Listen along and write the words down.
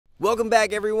Welcome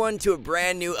back everyone to a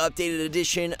brand new updated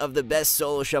edition of the best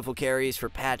solo shuffle carries for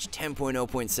patch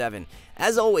 10.0.7.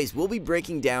 As always, we'll be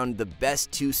breaking down the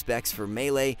best 2 specs for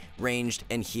melee, ranged,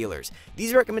 and healers.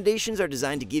 These recommendations are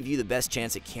designed to give you the best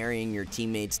chance at carrying your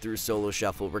teammates through solo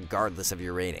shuffle regardless of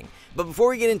your rating. But before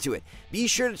we get into it, be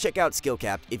sure to check out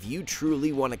SkillCapped if you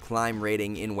truly want to climb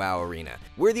rating in WoW Arena.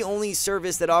 We're the only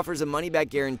service that offers a money-back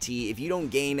guarantee if you don't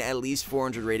gain at least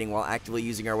 400 rating while actively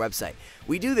using our website.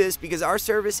 We do this because our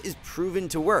service is proven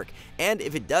to work, and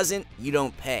if it doesn't, you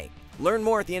don't pay. Learn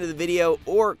more at the end of the video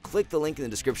or click the link in the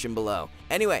description below.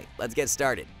 Anyway, let's get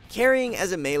started. Carrying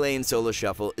as a melee in solo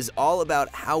shuffle is all about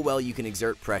how well you can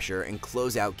exert pressure and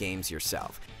close out games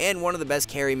yourself. And one of the best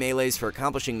carry melees for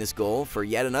accomplishing this goal for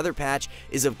yet another patch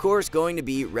is of course going to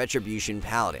be Ret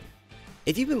Paladin.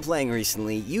 If you've been playing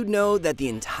recently, you'd know that the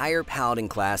entire Paladin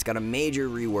class got a major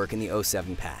rework in the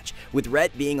 07 patch, with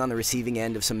Ret being on the receiving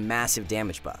end of some massive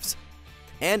damage buffs.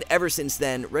 And ever since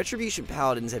then, Retribution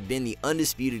Paladins have been the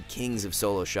undisputed kings of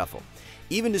solo shuffle.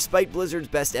 Even despite Blizzard's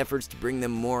best efforts to bring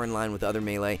them more in line with other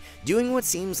melee, doing what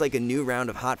seems like a new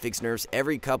round of hotfix nerfs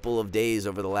every couple of days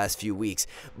over the last few weeks.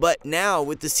 But now,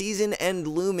 with the season end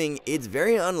looming, it's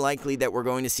very unlikely that we're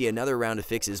going to see another round of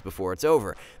fixes before it's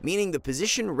over, meaning the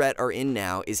position Ret are in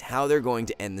now is how they're going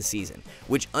to end the season,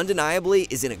 which undeniably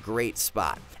is in a great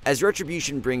spot, as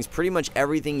Retribution brings pretty much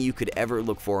everything you could ever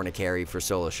look for in a carry for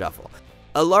solo shuffle.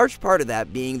 A large part of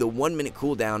that being the 1-minute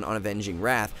cooldown on Avenging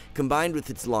Wrath, combined with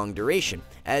its long duration,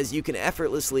 as you can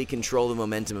effortlessly control the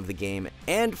momentum of the game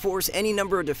and force any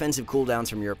number of defensive cooldowns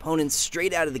from your opponents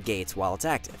straight out of the gates while it's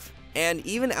active. And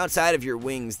even outside of your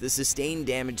wings, the sustained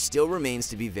damage still remains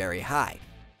to be very high.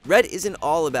 Ret isn't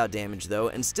all about damage though,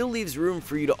 and still leaves room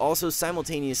for you to also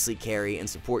simultaneously carry and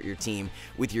support your team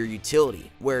with your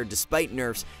utility, where despite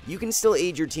nerfs, you can still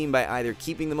aid your team by either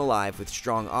keeping them alive with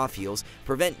strong off heals,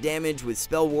 prevent damage with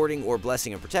spell warding or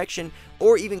blessing of protection,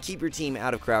 or even keep your team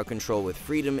out of crowd control with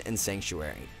freedom and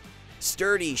sanctuary.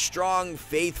 Sturdy, strong,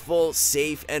 faithful,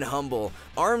 safe, and humble,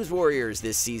 Arms Warriors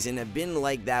this season have been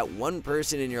like that one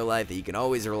person in your life that you can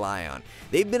always rely on.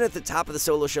 They've been at the top of the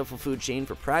solo shuffle food chain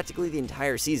for practically the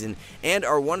entire season, and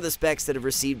are one of the specs that have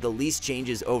received the least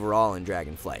changes overall in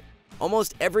dragonflight.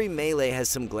 Almost every melee has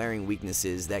some glaring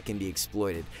weaknesses that can be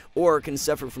exploited, or can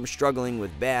suffer from struggling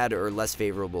with bad or less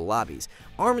favorable lobbies.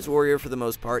 Arms Warrior, for the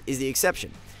most part, is the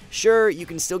exception. Sure, you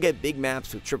can still get big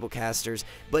maps with triple casters,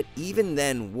 but even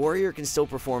then, Warrior can still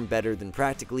perform better than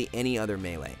practically any other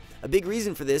melee. A big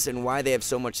reason for this and why they have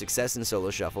so much success in solo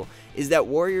shuffle is that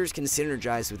Warriors can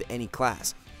synergize with any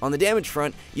class. On the damage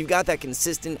front, you've got that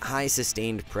consistent, high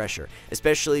sustained pressure,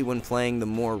 especially when playing the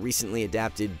more recently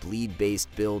adapted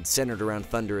bleed-based build centered around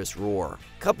Thunderous Roar.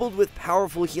 Coupled with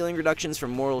powerful healing reductions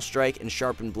from Mortal Strike and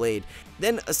Sharpened Blade,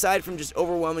 then aside from just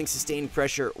overwhelming sustained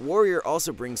pressure, Warrior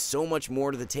also brings so much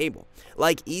more to the table,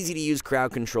 like easy to use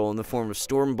crowd control in the form of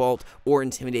Stormbolt or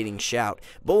Intimidating Shout,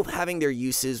 both having their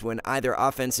uses when either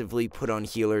offensively put on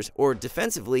healers or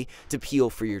defensively to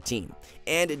peel for your team.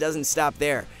 And it doesn't stop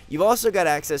there. You've also got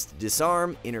access to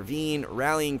Disarm, Intervene,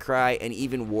 Rallying Cry, and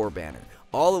even War Banner,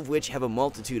 all of which have a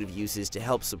multitude of uses to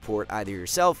help support either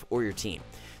yourself or your team.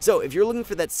 So if you're looking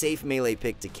for that safe melee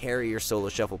pick to carry your solo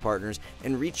shuffle partners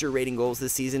and reach your rating goals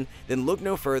this season, then look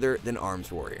no further than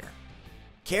Arms Warrior.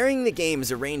 Carrying the game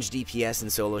as a ranged DPS in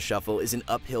solo shuffle is an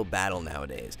uphill battle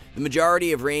nowadays. The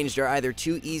majority of ranged are either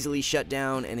too easily shut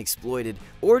down and exploited,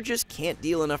 or just can't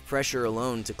deal enough pressure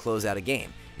alone to close out a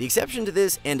game. The exception to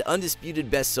this, and undisputed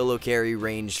best solo carry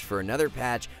ranged for another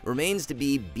patch, remains to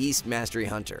be Beast Mastery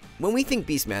Hunter. When we think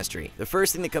Beast Mastery, the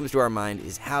first thing that comes to our mind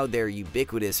is how they're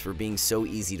ubiquitous for being so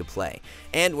easy to play.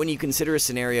 And when you consider a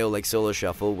scenario like solo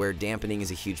shuffle where dampening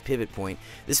is a huge pivot point,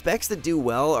 the specs that do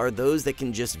well are those that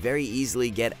can just very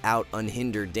easily get out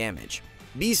unhindered damage.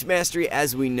 Beast Mastery,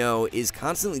 as we know, is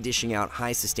constantly dishing out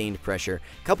high sustained pressure,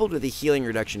 coupled with a healing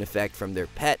reduction effect from their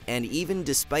pet, and even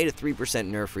despite a 3%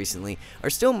 nerf recently, are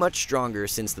still much stronger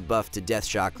since the buff to Death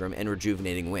Chakram and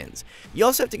Rejuvenating Winds. You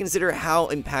also have to consider how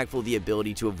impactful the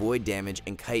ability to avoid damage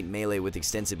and kite melee with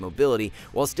extensive mobility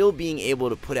while still being able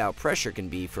to put out pressure can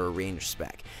be for a ranged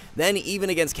spec. Then, even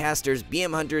against casters,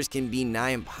 BM Hunters can be nigh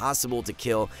impossible to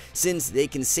kill since they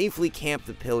can safely camp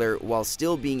the pillar while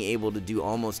still being able to do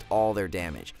almost all their damage.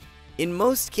 In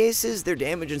most cases, their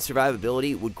damage and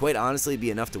survivability would quite honestly be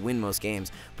enough to win most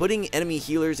games, putting enemy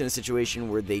healers in a situation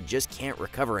where they just can't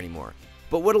recover anymore.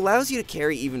 But what allows you to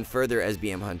carry even further as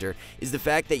BM Hunter is the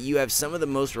fact that you have some of the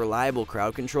most reliable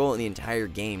crowd control in the entire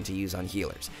game to use on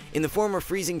healers, in the form of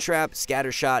Freezing Trap,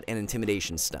 Scatter Shot, and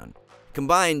Intimidation Stun.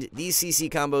 Combined, these CC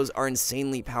combos are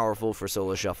insanely powerful for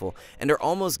solo shuffle and are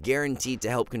almost guaranteed to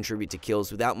help contribute to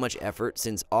kills without much effort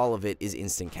since all of it is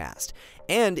instant cast.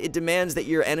 And it demands that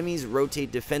your enemies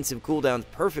rotate defensive cooldowns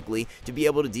perfectly to be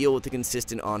able to deal with the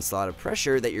consistent onslaught of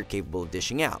pressure that you're capable of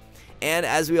dishing out. And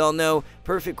as we all know,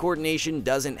 perfect coordination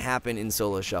doesn't happen in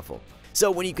solo shuffle. So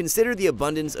when you consider the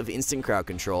abundance of instant crowd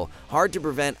control, hard to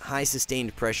prevent high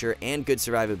sustained pressure, and good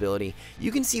survivability,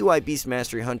 you can see why Beast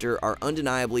Mastery Hunter are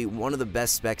undeniably one of the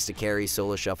best specs to carry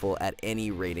solo shuffle at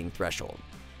any rating threshold.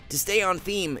 To stay on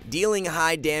theme, dealing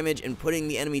high damage and putting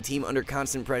the enemy team under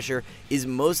constant pressure is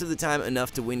most of the time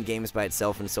enough to win games by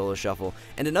itself in solo shuffle,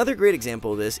 and another great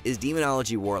example of this is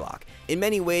Demonology Warlock. In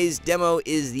many ways, Demo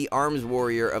is the arms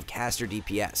warrior of caster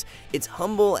DPS. It's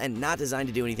humble and not designed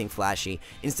to do anything flashy.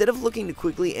 Instead of looking to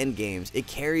quickly end games, it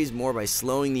carries more by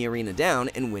slowing the arena down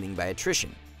and winning by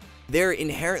attrition. They're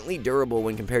inherently durable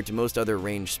when compared to most other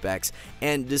ranged specs,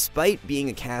 and despite being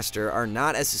a caster, are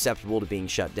not as susceptible to being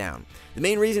shut down. The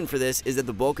main reason for this is that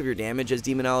the bulk of your damage as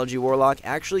Demonology Warlock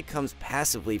actually comes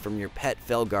passively from your pet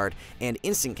Felguard and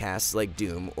instant casts like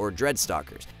Doom or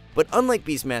Dreadstalkers. But unlike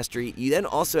Beast Mastery, you then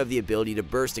also have the ability to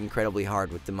burst incredibly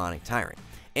hard with Demonic Tyrant.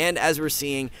 And as we're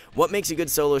seeing, what makes a good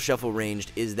solo shuffle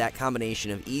ranged is that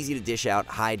combination of easy to dish out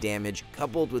high damage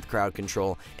coupled with crowd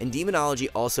control, and Demonology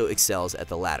also excels at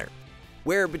the latter.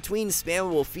 Where between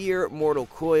Spammable Fear, Mortal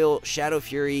Coil, Shadow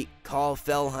Fury, Call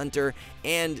Fell Hunter,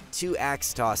 and 2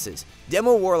 Axe Tosses,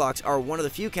 Demo Warlocks are one of the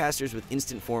few casters with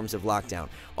instant forms of lockdown,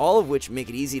 all of which make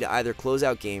it easy to either close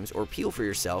out games or peel for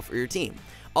yourself or your team.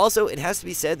 Also, it has to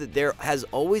be said that there has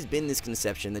always been this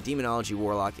conception that Demonology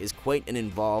Warlock is quite an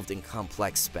involved and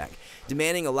complex spec,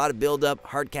 demanding a lot of build-up,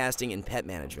 hard casting, and pet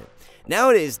management.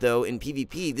 Nowadays, though, in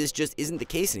PvP, this just isn't the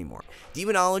case anymore.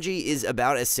 Demonology is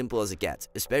about as simple as it gets,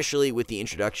 especially with the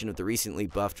introduction of the recently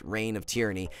buffed Reign of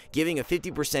Tyranny, giving a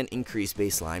 50% increase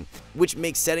baseline, which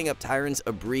makes setting up Tyrants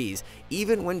a breeze,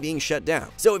 even when being shut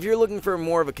down. So if you're looking for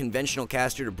more of a conventional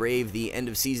caster to brave the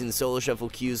end-of-season solo shuffle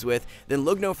queues with, then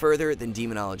look no further than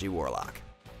Demonology Warlock.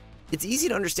 It's easy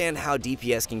to understand how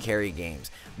DPS can carry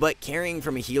games, but carrying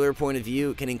from a healer point of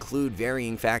view can include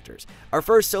varying factors. Our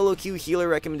first solo queue healer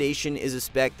recommendation is a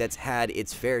spec that's had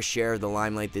its fair share of the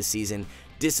limelight this season,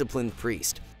 Disciplined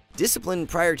Priest. Discipline,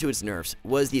 prior to its nerfs,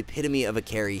 was the epitome of a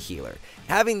carry healer,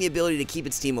 having the ability to keep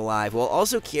its team alive while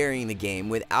also carrying the game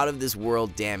with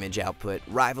out-of-this-world damage output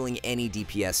rivaling any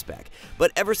DPS spec.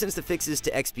 But ever since the fixes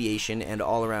to Expiation and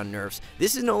all-around nerfs,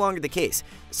 this is no longer the case.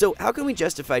 So how can we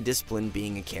justify Discipline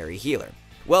being a carry healer?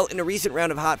 Well, in a recent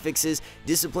round of hotfixes,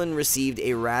 Discipline received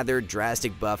a rather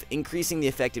drastic buff, increasing the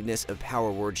effectiveness of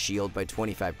Power Word Shield by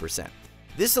 25%.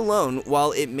 This alone,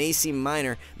 while it may seem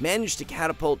minor, managed to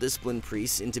catapult Disciplined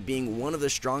Priests into being one of the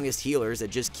strongest healers at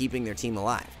just keeping their team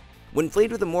alive. When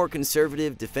played with a more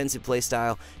conservative, defensive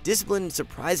playstyle, Discipline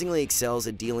surprisingly excels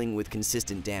at dealing with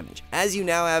consistent damage, as you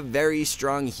now have very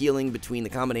strong healing between the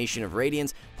combination of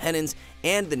Radiance, Penance,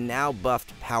 and the now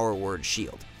buffed Power Word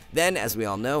Shield. Then, as we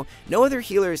all know, no other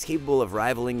healer is capable of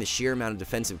rivaling the sheer amount of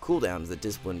defensive cooldowns that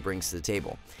Discipline brings to the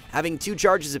table. Having 2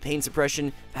 charges of Pain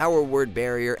Suppression, Power Word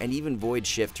Barrier, and even Void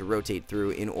Shift to rotate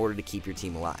through in order to keep your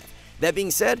team alive. That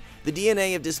being said, the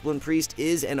DNA of Disciplined Priest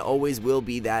is and always will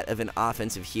be that of an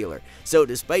offensive healer, so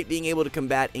despite being able to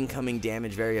combat incoming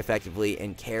damage very effectively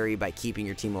and carry by keeping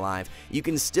your team alive, you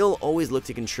can still always look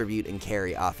to contribute and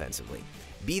carry offensively.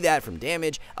 Be that from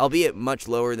damage, albeit much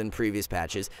lower than previous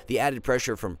patches, the added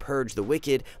pressure from Purge the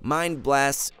Wicked, Mind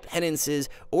Blasts, Penances,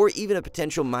 or even a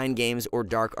potential Mind Games or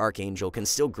Dark Archangel can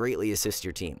still greatly assist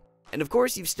your team. And of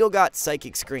course, you've still got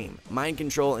Psychic Scream, Mind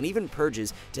Control, and even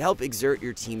Purges to help exert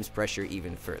your team's pressure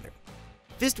even further.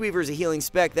 Fistweaver is a healing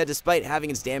spec that, despite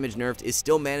having its damage nerfed, is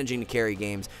still managing to carry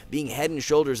games, being head and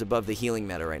shoulders above the healing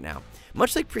meta right now.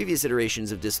 Much like previous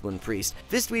iterations of Disciplined Priest,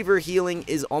 Fistweaver healing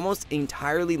is almost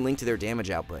entirely linked to their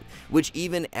damage output, which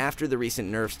even after the recent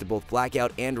nerfs to both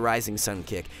Blackout and Rising Sun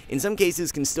Kick, in some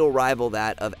cases can still rival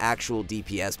that of actual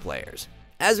DPS players.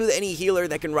 As with any healer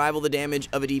that can rival the damage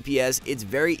of a DPS, it's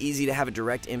very easy to have a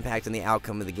direct impact on the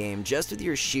outcome of the game just with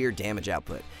your sheer damage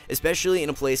output, especially in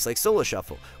a place like Solo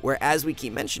Shuffle, where, as we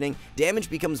keep mentioning, damage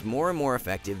becomes more and more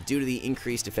effective due to the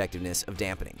increased effectiveness of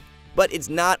dampening. But it's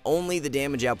not only the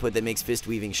damage output that makes fist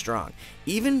weaving strong.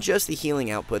 Even just the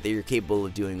healing output that you're capable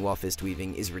of doing while fist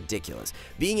weaving is ridiculous.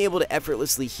 Being able to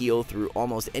effortlessly heal through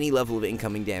almost any level of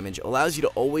incoming damage allows you to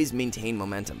always maintain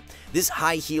momentum. This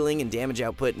high healing and damage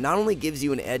output not only gives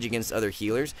you an edge against other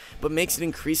healers, but makes it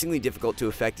increasingly difficult to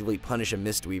effectively punish a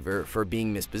Mistweaver for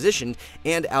being mispositioned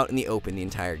and out in the open the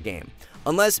entire game.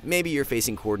 Unless maybe you're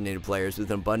facing coordinated players with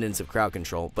an abundance of crowd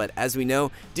control, but as we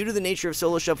know, due to the nature of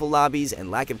solo shuffle lobbies and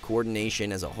lack of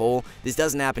coordination as a whole, this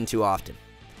doesn't happen too often.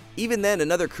 Even then,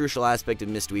 another crucial aspect of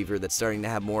Mistweaver that's starting to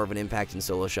have more of an impact in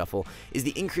solo shuffle is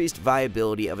the increased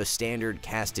viability of a standard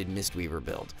casted Mistweaver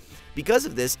build. Because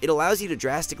of this, it allows you to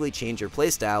drastically change your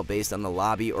playstyle based on the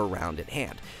lobby or round at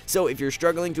hand. So if you're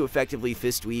struggling to effectively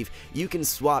fistweave, you can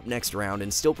swap next round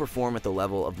and still perform at the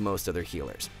level of most other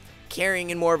healers. Carrying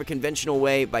in more of a conventional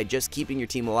way by just keeping your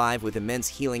team alive with immense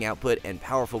healing output and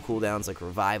powerful cooldowns like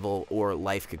Revival or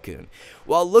Life Cocoon,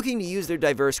 while looking to use their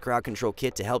diverse crowd control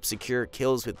kit to help secure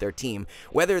kills with their team,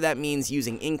 whether that means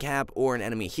using in-cap or an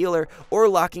enemy healer, or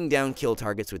locking down kill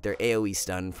targets with their AoE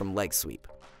stun from leg sweep.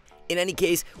 In any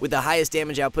case, with the highest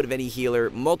damage output of any healer,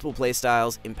 multiple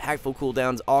playstyles, impactful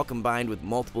cooldowns all combined with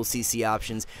multiple CC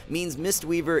options means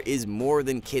Mistweaver is more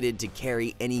than kitted to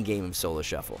carry any game of solo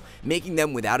shuffle, making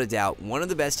them without a doubt one of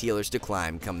the best healers to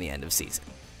climb come the end of season.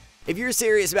 If you're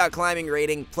serious about climbing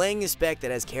rating, playing a spec that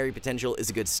has carry potential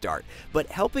is a good start, but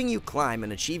helping you climb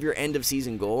and achieve your end of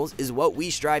season goals is what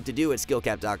we strive to do at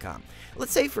skillcap.com.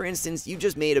 Let's say for instance you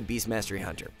just made a Beast Mastery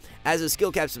Hunter. As a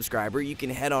Skillcap subscriber, you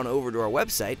can head on over to our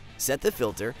website, set the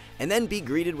filter, and then be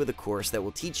greeted with a course that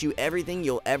will teach you everything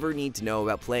you'll ever need to know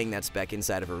about playing that spec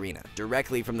inside of Arena,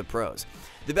 directly from the pros.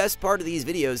 The best part of these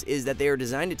videos is that they are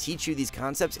designed to teach you these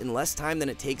concepts in less time than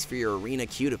it takes for your Arena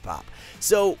queue to pop.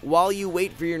 So while you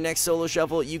wait for your next solo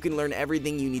shuffle, you can learn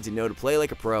everything you need to know to play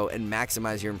like a pro and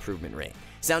maximize your improvement rate.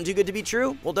 Sound too good to be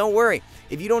true? Well, don't worry.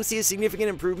 If you don't see a significant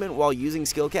improvement while using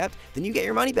Skillcap, then you get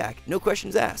your money back, no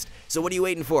questions asked. So what are you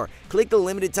waiting for? Click the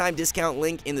limited time discount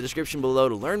link in the description below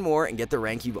to learn more and get the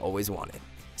rank you've always wanted.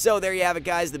 So there you have it,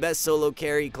 guys, the best solo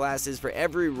carry classes for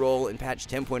every role in patch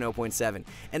 10.0.7.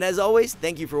 And as always,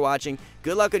 thank you for watching,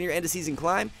 good luck on your end of season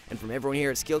climb, and from everyone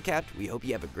here at Skillcap, we hope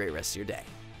you have a great rest of your day.